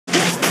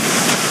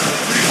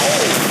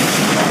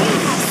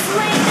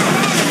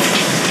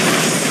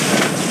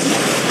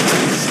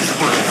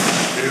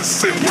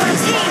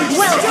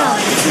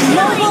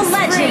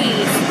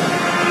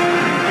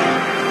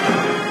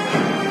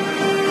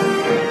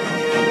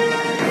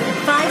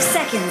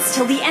attacks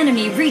till the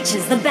enemy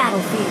reaches the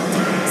battlefield.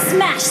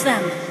 Smash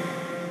them!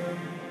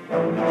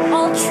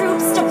 All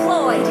troops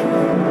deployed!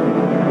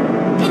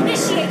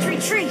 Initiate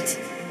retreat!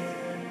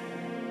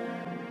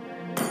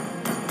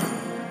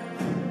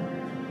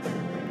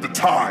 The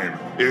time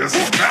is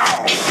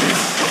now!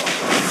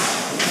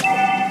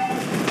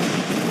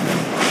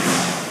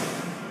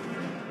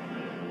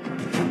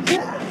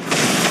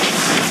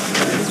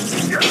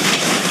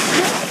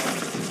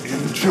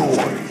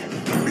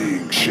 Enjoy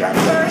being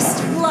shattered.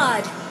 First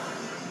blood!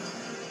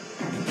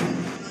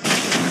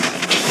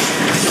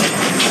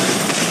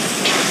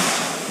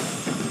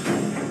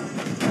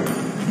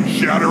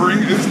 Shattering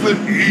is the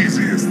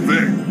easiest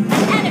thing.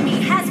 An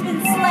enemy has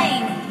been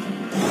slain!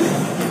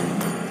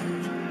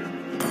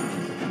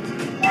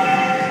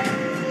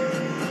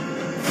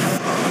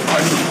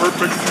 I'm the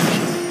perfect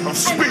fusion of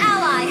speed. An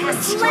ally has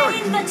and slain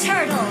strength. the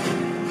turtle!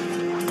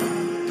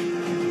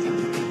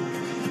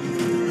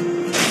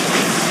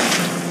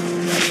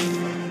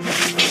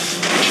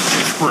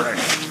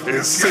 Strength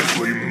is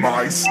simply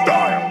my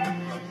style.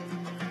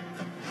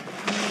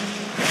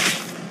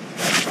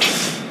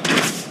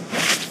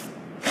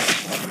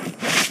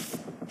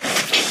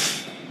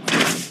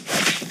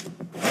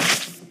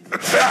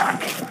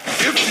 Attack!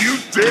 If you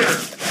dare!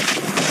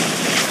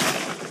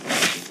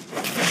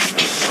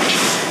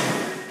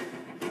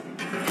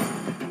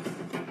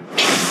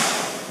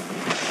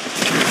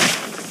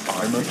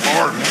 I'm an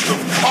artist of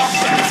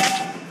combat!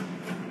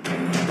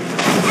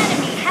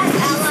 Enemy has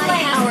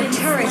ally. Our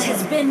turret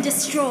has been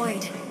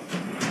destroyed.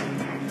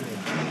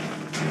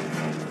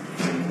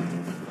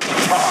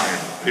 Time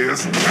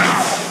is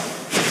now!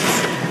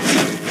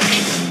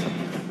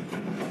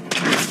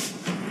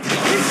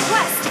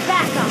 Request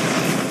backup!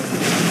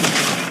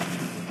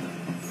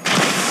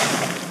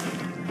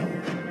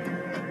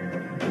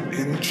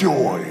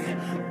 Enjoy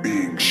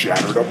being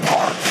shattered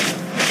apart.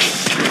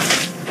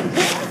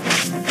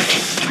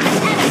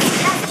 Enemy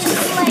has been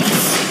slain!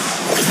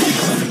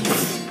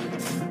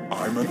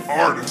 I'm an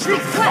artist of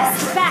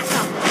Request combat.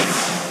 backup!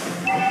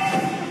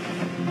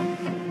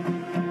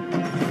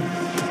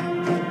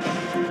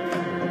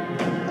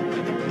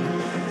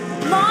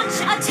 Launch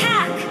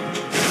attack!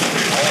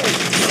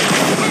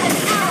 An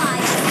ally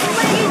has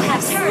slain. You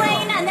have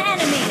slain an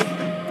enemy!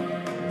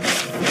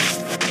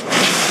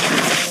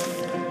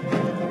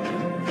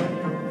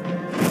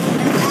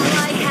 An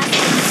ally has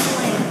been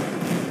slain.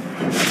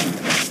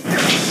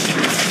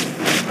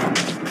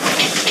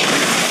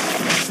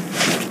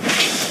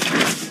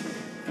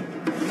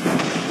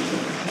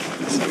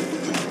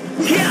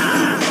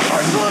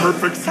 I'm the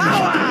perfect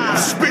fusion of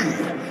speed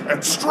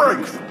and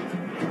strength.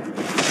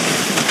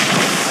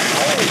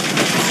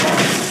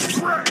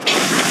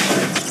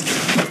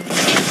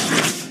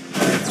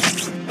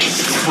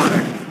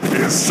 Strength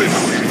is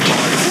simply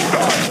my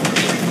style.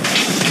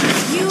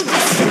 You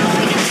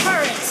destroyed a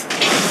turret!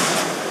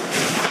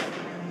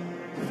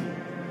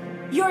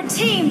 Your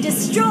team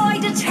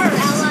destroyed a turret!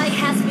 Ally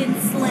has been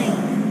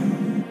slain.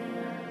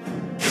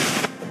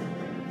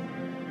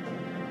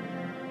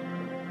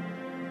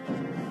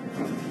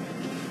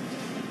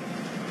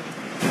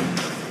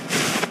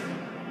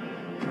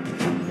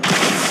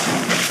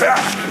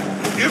 Attack!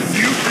 If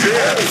you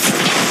dare!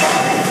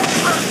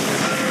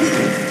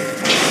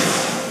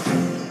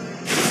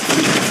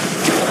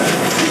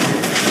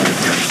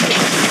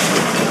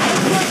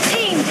 Your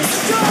team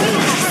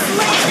destroyed a turret!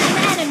 Slain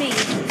an enemy!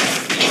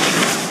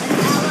 An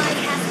ally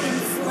has been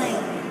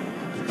slain.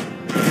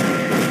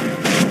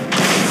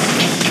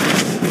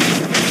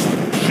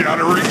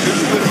 Shattering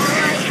is the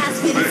Ally has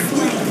been easiest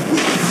thing.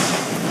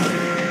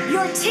 slain.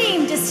 Your team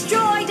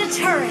destroyed a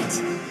turret!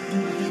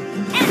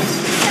 Enemy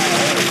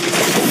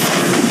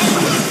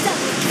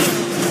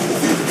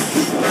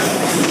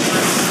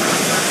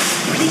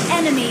The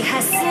enemy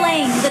has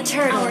slain the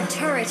turtle. Our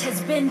turret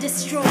has been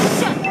destroyed.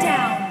 Shut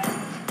down!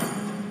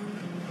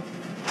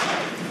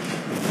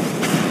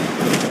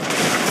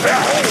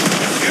 Attack!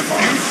 If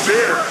you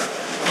dare!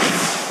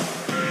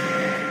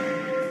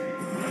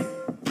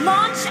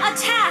 Launch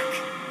attack!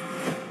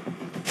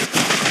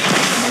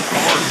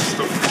 Artist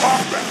of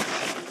combat.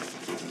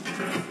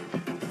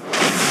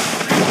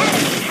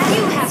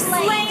 You have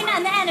slain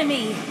an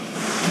enemy!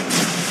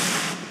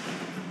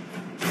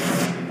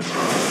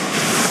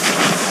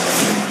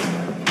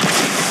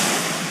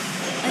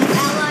 An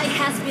ally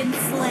has been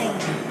slain.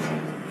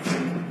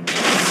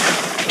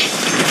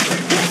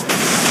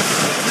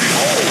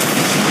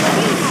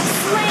 You have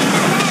slain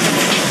an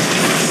enemy!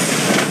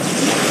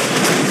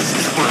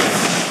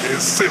 Strength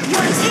is simply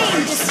Your team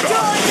my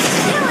style. destroyed a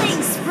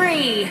killing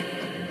spree!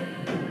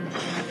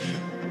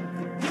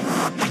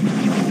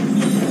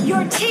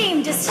 Your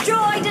team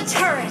destroyed a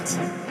turret!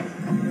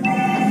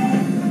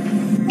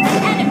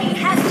 Enemy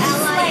has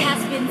ally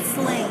has been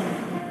slain.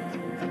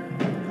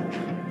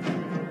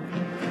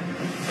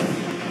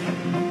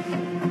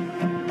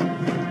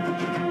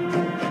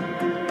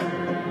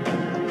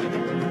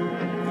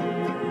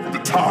 The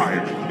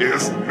time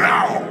is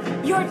now!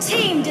 Your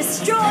team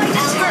destroyed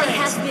a turret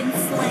has been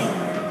slain.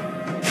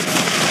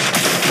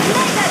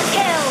 Mega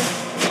kill!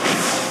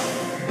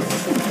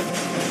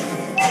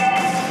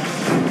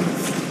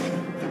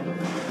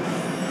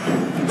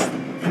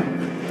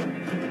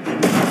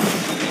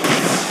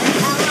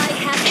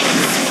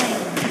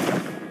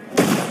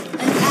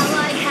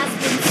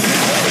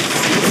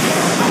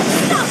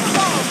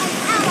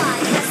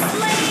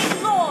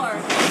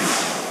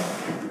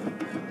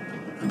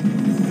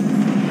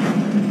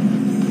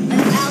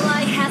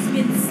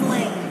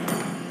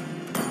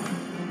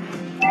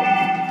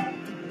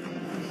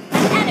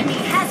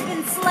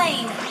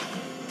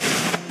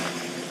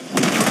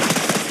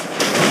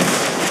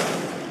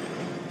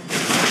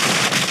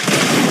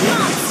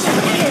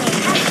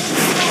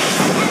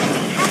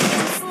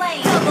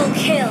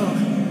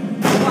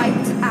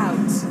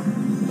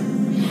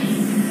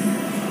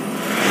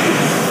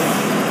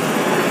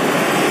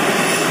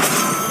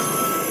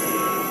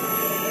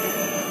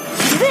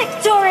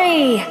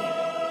 Victory!